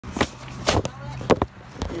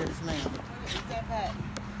ma'am. Is that bad?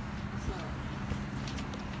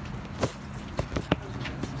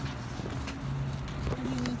 What do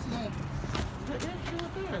you need today? The issue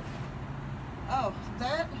with this. Oh,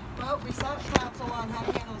 that? Well, we sought counsel on how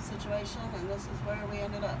to handle the situation, and this is where we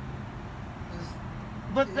ended up.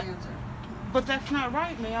 But The answer. But that's not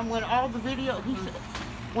right, ma'am. When all the video,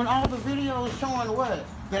 when all the video is showing what?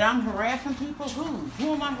 That I'm harassing people?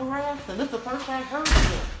 Who am I harassing? This is the first I've heard of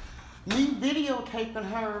this. Me videotaping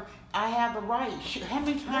her, I have the right. How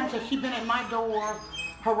many times has she been at my door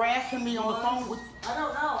harassing me on the phone with? I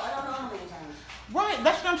don't know. I don't know how many times. Right,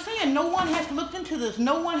 that's what I'm saying. No one has looked into this.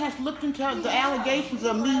 No one has looked into the allegations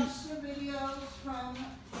of me. We watched the videos from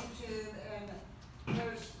YouTube, and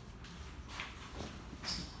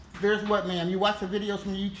There's what, ma'am? You watch the videos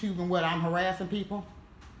from YouTube and what? I'm harassing people?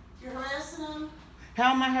 you're harassing them.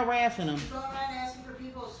 How am I harassing them? You're going around asking for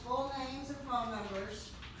people's full names and phone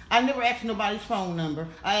numbers. I never asked nobody's phone number.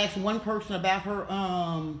 I asked one person about her,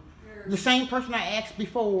 the same person I asked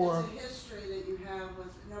before. It's a history that you have with,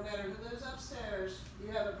 no matter who lives upstairs,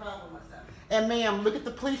 you have a problem with them. And ma'am, look at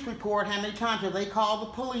the police report. How many times have they called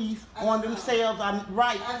the police on themselves? I'm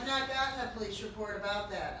right. I've not gotten a police report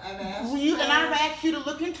about that. I've asked and I've asked you to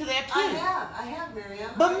look into that too. I have,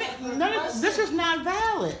 Miriam. But this is not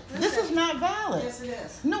valid. This is not valid. Yes, it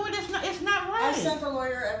is. No, it is not. It's not right. I sent the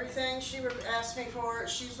lawyer everything she asked me for.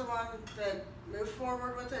 She's the one that moved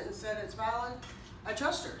forward with it and said it's valid. I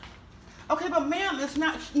trust her. Okay, but ma'am, it's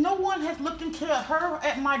not. No one has looked into her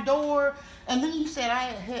at my door. And then you said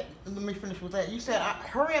let me finish with that. You said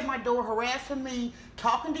her at my door harassing me,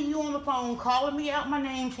 talking to you on the phone, calling me out my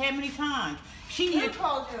names. How many times? Who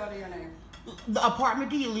called you out of your name? The apartment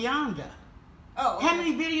D, Leonda. Oh. Okay. How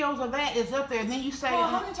many videos of that is up there? And then you say, well,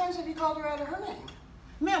 how many times have you called her out of her name?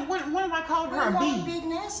 Ma'am, when have I called her a B? Big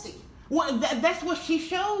nasty. Well, that's what she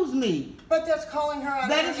shows me. But that's calling her out of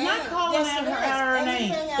her name. That is not calling out her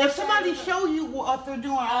name. If somebody show you up there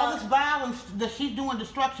doing all this violence, that she's doing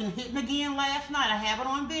destruction, hitting again last night, I have it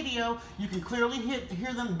on video. You can clearly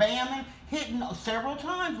hear them bamming, hitting several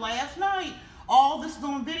times last night. All this is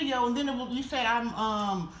on video, and then you said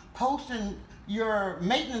I'm posting your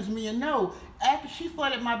maintenance man. No, after she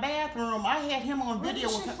flooded my bathroom, I had him on video.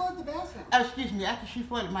 When did she flood the bathroom? Excuse me, after she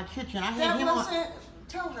flooded my kitchen, I had him on.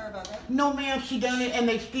 Tell her about that. No, ma'am, she done it, and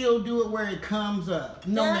they still do it where it comes up.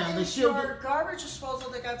 No, ma'am, they still. Your garbage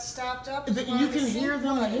disposal that got stopped up. You can hear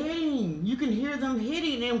them hitting. You can hear them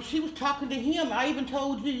hitting, and she was talking to him. I even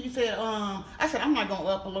told you. You said, I said I'm not gonna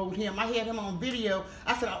upload him. I had him on video.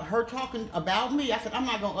 I said her talking about me. I said I'm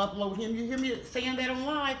not gonna upload him. You hear me saying that on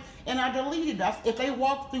live, and I deleted that. If they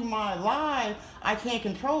walk through my live, I can't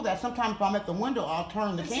control that. Sometimes if I'm at the window, I'll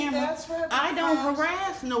turn the camera. I don't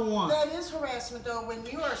harass no one. That is harassment, though. When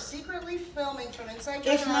you are secretly filming from inside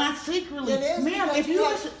your house. It's not secretly. It is, ma'am, if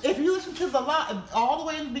you listen to the live, all the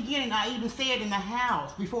way in the beginning, I even said in the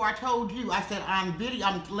house, before I told you, I said I'm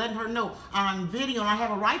letting her know I'm video, and I have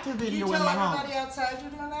a right to video in my home. You tell everybody outside you're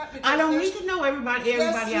doing that? I don't need to know everybody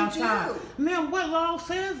outside. Do. Ma'am, what law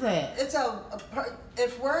says that? It's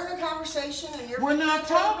if we're in a conversation and you're We're not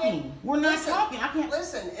talking. We're not talking. I can't.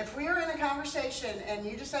 Listen, if we are in a conversation and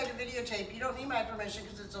you decide to videotape, you don't need my permission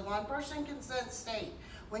because it's a one-person consent state.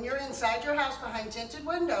 When you're inside your house behind tinted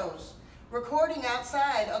windows, recording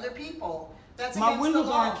outside other people, that's against the law. My windows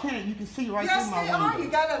aren't tinted. You can see right through my window. Yes, they are. You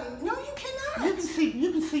gotta. No, you cannot.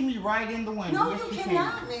 You can see me right in the window. No, yes, you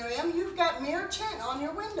cannot, Miriam. You've got mirror tint on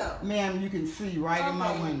your window. Ma'am, you can see right in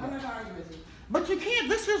my window. I'm gonna argue with you. But you can't.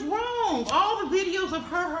 This is wrong. All the videos of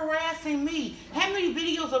her harassing me. How many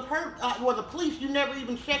videos of her? The police. You never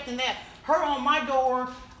even checked in that. Her on my door,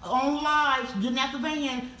 on live, getting out the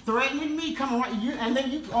van, threatening me, coming right. And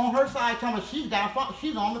then you on her side, telling me she's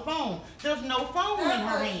on the phone. There's no phone in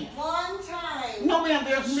her hand. One time. No, ma'am.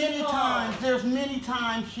 There's many times. There's many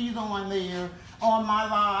times she's on there on my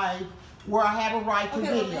live where I have a right to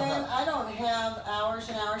video her. I don't have hours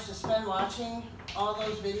and hours to spend watching all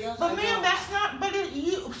those videos. But ma'am, that's not. But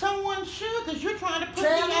someone should, because you're trying to put me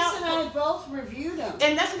out. Travis and I both reviewed them.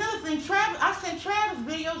 And that's another thing. I sent Travis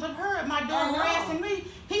videos of her at my door harassing me.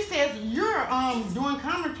 He says you're doing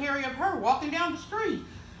commentary of her walking down the street.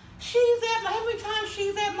 How many times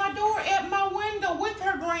she's at my door, at my window with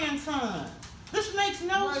her grandson? This makes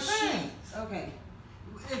no sense. Okay.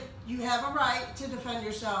 You have a right to defend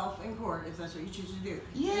yourself in court if that's what you choose to do.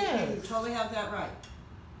 Yes. You totally have that right.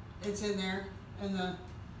 It's in there in the.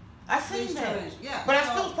 I seen that. Yeah. But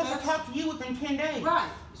I'm still supposed to talk to you within 10 days. Right.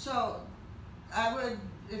 So I would,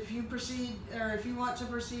 if you proceed, or if you want to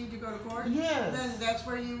proceed to go to court, yes, then that's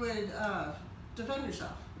where you would defend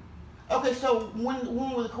yourself. Okay, so when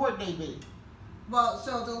will the court date be? Well,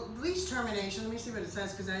 so the lease termination, let me see what it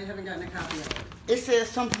says because I haven't gotten a copy of it. It says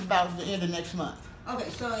something about the end of next month. Okay,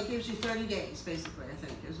 so it gives you 30 days, basically, I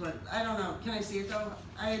think, is what, I don't know. Can I see it though?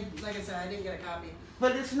 Like I said, I didn't get a copy.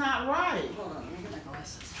 But it's not right. Hold on, let me get my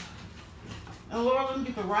glasses. And Lord, let me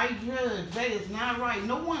get the right judge. That is not right.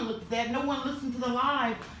 No one looked at that. No one listened to the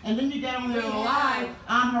live. And then you got on there live,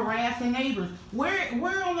 I'm harassing neighbors. Where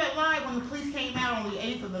on that live when the police came out on the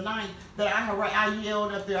 8th or the 9th that I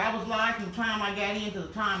yelled up there? I was live from the time I got in to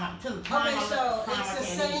the time I Okay, so it's the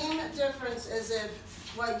same difference as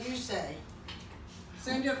if what you say.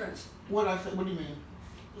 Same difference. What I said? What do you mean?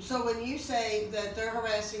 So when you say that they're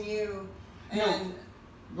harassing you and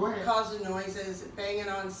Go ahead. causing noises, banging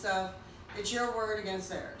on stuff, it's your word against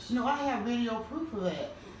theirs. No, I have video proof of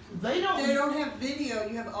that. They don't have video,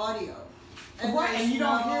 you have audio. And you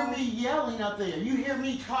don't hear me yelling up there. You hear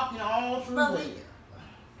me talking all through there.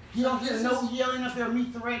 You don't hear no yelling up there, me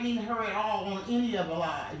threatening her at all on any of the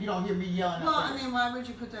live. You don't hear me yelling up there. Well, I mean, why would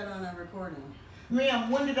you put that on a recording? Ma'am,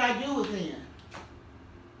 when did I do it then?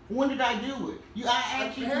 When did I do it?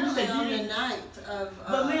 Apparently said on the 9th of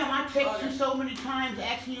But ma'am, I text you so many times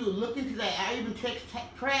asking you to look into that. I even text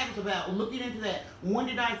Travis about looking into that. When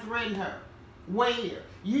did I threaten her? Where?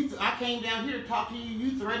 I came down here to talk to you.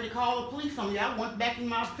 You threatened to call the police on me. I went back in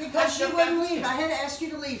my... Because she wouldn't leave. I had to ask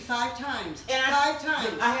you to leave 5 times. And 5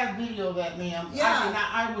 times. I have video of that, ma'am. Yeah.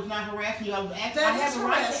 I was not harassing you. I was asking. I have a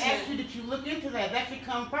right to ask you that you look into that. That should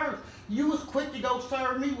come first. You was quick to go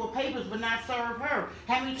serve me with papers, but not serve her.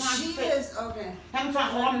 How many times she is, okay. How many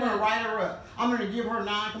times? Oh, I'm going to write her up. I'm going to give her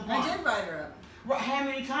non-compliance. I did write her up. How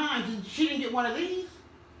many times? And she didn't get one of these?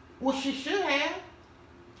 Well, she should have.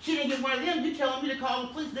 She didn't get one of them. You telling me to call the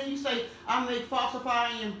police. Then you say, I make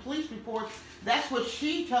falsifying police reports. That's what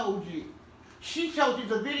she told you. She told you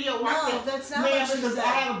the video. No, that's not what she said. I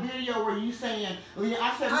have a video where you saying,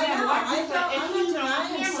 I said, I'm not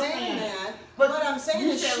denying saying that. But I'm saying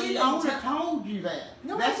that she didn't told you that.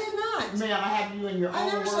 No, I did not. Ma'am, I have you in your own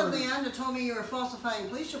words. I never said Leonda told me you were falsifying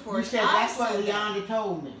police reports. You said that's what Leonda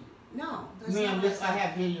told me. No, ma'am, I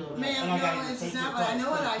have video of that. Ma'am, no, it's not what I know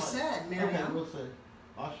what I said, Miriam. Okay, we'll see.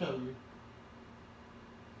 I'll show you.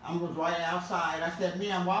 I was right outside. I said,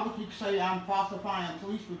 ma'am, why would you say I'm falsifying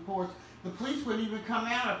police reports? The police wouldn't even come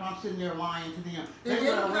out if I'm sitting there lying to them. They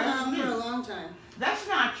didn't come out for a long time. That's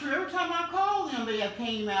not true. Every time I called them, they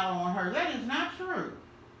came out on her. That is not true.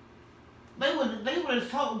 They would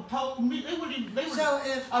have told me, they would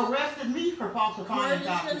have arrested me for falsifying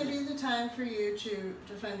documents. It's going to be the time for you to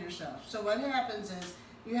defend yourself. So what happens is,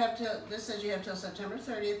 you have to, this says you have till September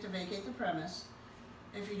 30th to vacate the premise.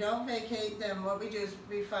 If you don't vacate, then what we do is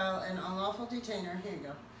we file an unlawful detainer. Here you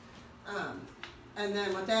go. And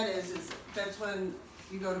then what that is that's when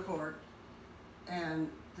you go to court and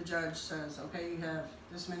the judge says, okay, you have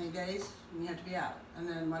this many days and you have to be out. And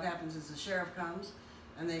then what happens is the sheriff comes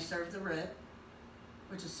and they serve the writ,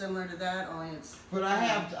 which is similar to that, only it's... But I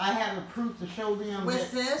have a proof to show them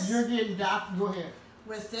with that this, you're getting docked. Go ahead.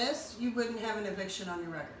 With this, you wouldn't have an eviction on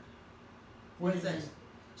your record. What is this?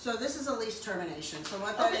 So this is a lease termination. So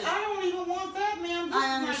what that is... I don't even want that, ma'am.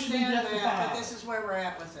 I understand that, but this is where we're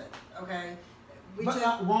at with it, okay? But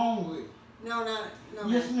not wrongly. No.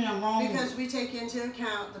 Yes, ma'am, wrongly. Because we take into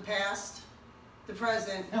account the past, the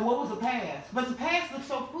present. And what was the past? But the past looks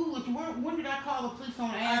so foolish. When did I call the police on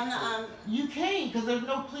Ashley? You can't, because there's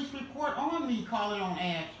no police report on me calling on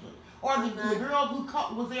Ashley. Or the girl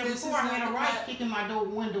who was there before, I had a right kicking my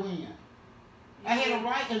window in. I had a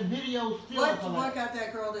right, and video still. What got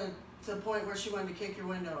that girl to the point where she wanted to kick your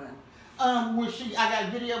window in? I got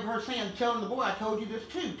a video of her saying, telling the boy, I told you this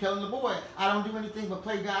too, telling the boy, I don't do anything but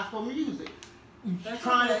play gospel music.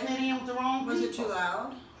 Trying to fit in with the wrong people. Was it too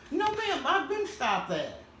loud? No, ma'am, I've been stopped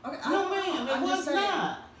that. Okay, no, ma'am, it was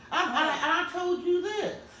not. I told you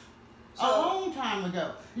this a long time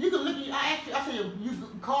ago. You can look. I said you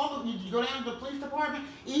call them. You go down to the police department.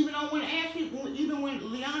 Even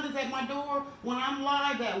when Leonda's at my door, when I'm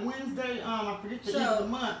live that Wednesday, I forget the end of the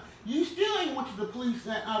month. You still ain't went to the police.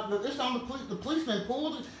 It's on the police. The policeman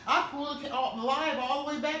pulled it. I pulled it live all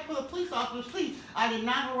the way back for the police officer to see. I did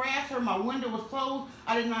not harass her. My window was closed.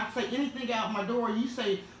 I did not say anything out my door. You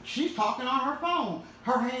say she's talking on her phone.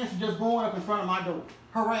 Her hands are just going up in front of my door,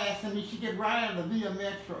 harassing me. She get right out of the Via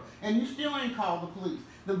Metro, and you still ain't called the police.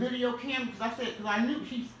 The video camera, because I knew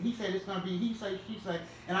he said it's gonna be he say, she say,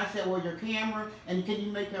 and I said, well, your camera, and can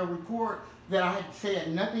you make a report that I had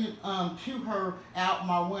said nothing to her out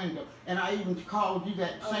my window, and I even called you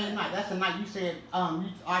that same night. That's the night you said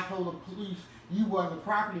I told the police you wasn't the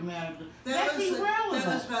property manager. That's irrelevant.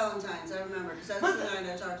 That was Valentine's, I remember, because that's the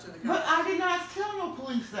night I talked to the cops. But I did not tell no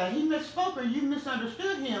police that. He misspoke or you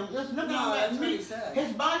misunderstood him. It's nothing No, about that's me. what he said.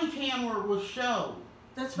 His body camera was showed.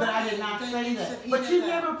 That's But right. I did not Then say you that. subpoenaed But you that.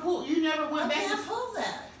 never pulled. You never went back. I can't pull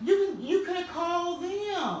that. You could have called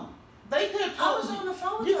them. They could have I told was you. on the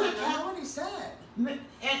phone with You her. could I know what he said.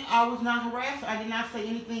 And I was not harassed. I did not say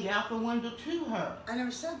anything out the window to her. I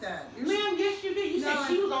never said that. Ma'am, yes you did. You No, said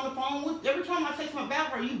she was on the phone with. Every time I say something about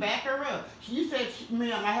her, you back her up. You said,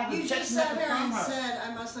 ma'am, I have a You text just sat message there from and her. said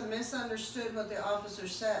I must have misunderstood what the officer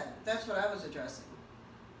said. That's what I was addressing.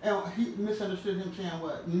 And he misunderstood him saying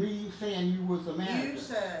what? Me saying you was a manager. You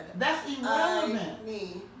said That's irrelevant.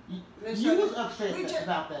 You was upset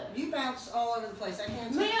about that. You bounced all over the place. I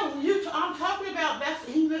can't. Ma'am, I'm talking about that's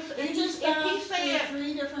You just bounced through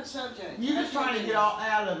 3 different subjects. You just trying to get all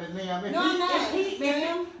out of it, ma'am. No, I'm not,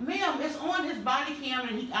 ma'am. Ma'am, it's on his body cam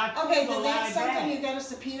and Okay, then that's something you got a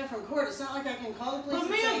subpoena from court. It's not like I can call the police But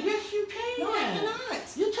and ma'am, say. yes you can. No, I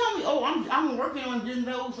cannot. You told me, oh, I'm working on getting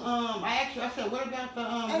those. I said, what about the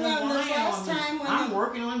And then this last time when I'm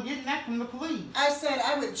working on getting that from the police. I said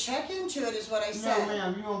I would check into it, is what I said. No,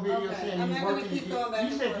 ma'am, you on video saying I'm you're not going working. to keep going back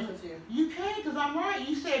and forth you, with you. You can't, because I'm right.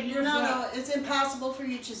 You said You're no, it's impossible for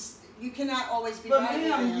you to. You cannot always be right. But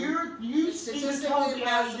ma'am, you even told me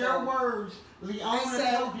out of your words. Leona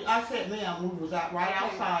told you. I said, ma'am, we was out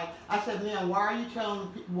outside. I said, ma'am, why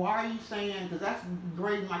are you saying? Because that's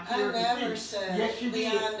grading my character. I never said. Yes, you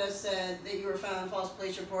did. Leona said that you were filing false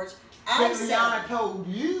police reports. I said. Leona told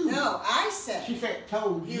you. No, I said. She said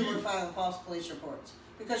told you. You were filing false police reports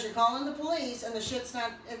because you're calling the police and the stuff's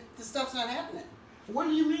not happening. What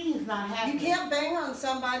do you mean it's not happening? You can't bang on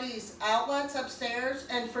somebody's outlets upstairs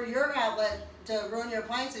and for your outlet to ruin your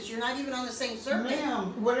appliances. You're not even on the same circuit.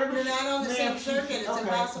 Ma'am, whatever. You're not on the same circuit. It's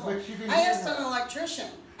impossible. I asked an electrician.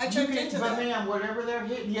 I checked into that. But ma'am, whatever they're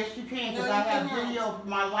hitting, yes you can, because I have video of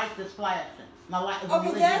my light that's flashing.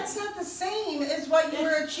 Okay, that's not the same as what you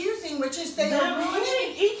were accusing, which is they are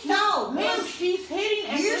ruining. No, ma'am, she's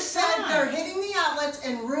hitting. You said they're hitting the outlets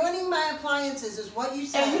and ruining my appliances, is what you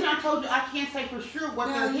said. And then I told you I can't say for sure what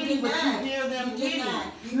they're hitting, but you hear them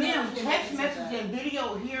hitting. Ma'am, text message and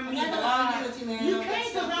video hear me live. You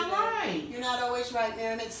can't, because I'm right. You're not always right,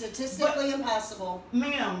 ma'am. It's statistically impossible.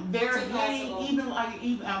 Ma'am, they're hitting even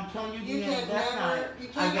I'm telling you again, that's not.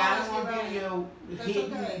 I got it on video. Hitting,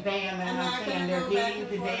 damn, and I'm saying they're hitting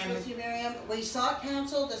the damn. We sought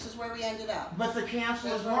counsel. This is where we ended up. But the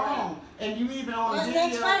counsel is wrong, and you even on video.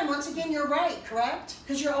 That's fine. Once again, you're right, correct?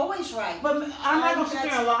 Because you're always right. But I'm not gonna sit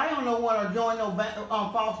there and lie on no one or join no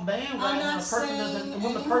false bandwagon I'm not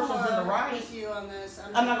when the person's in the right. With you on this.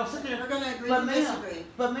 I'm not gonna sit there. We're gonna agree to disagree.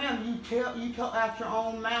 But ma'am, you tell out your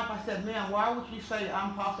own mouth. I said, ma'am, why would you say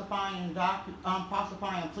I'm falsifying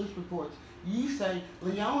police reports? You say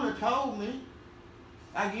Leona told me.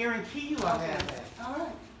 I guarantee you I have that. All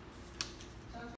right.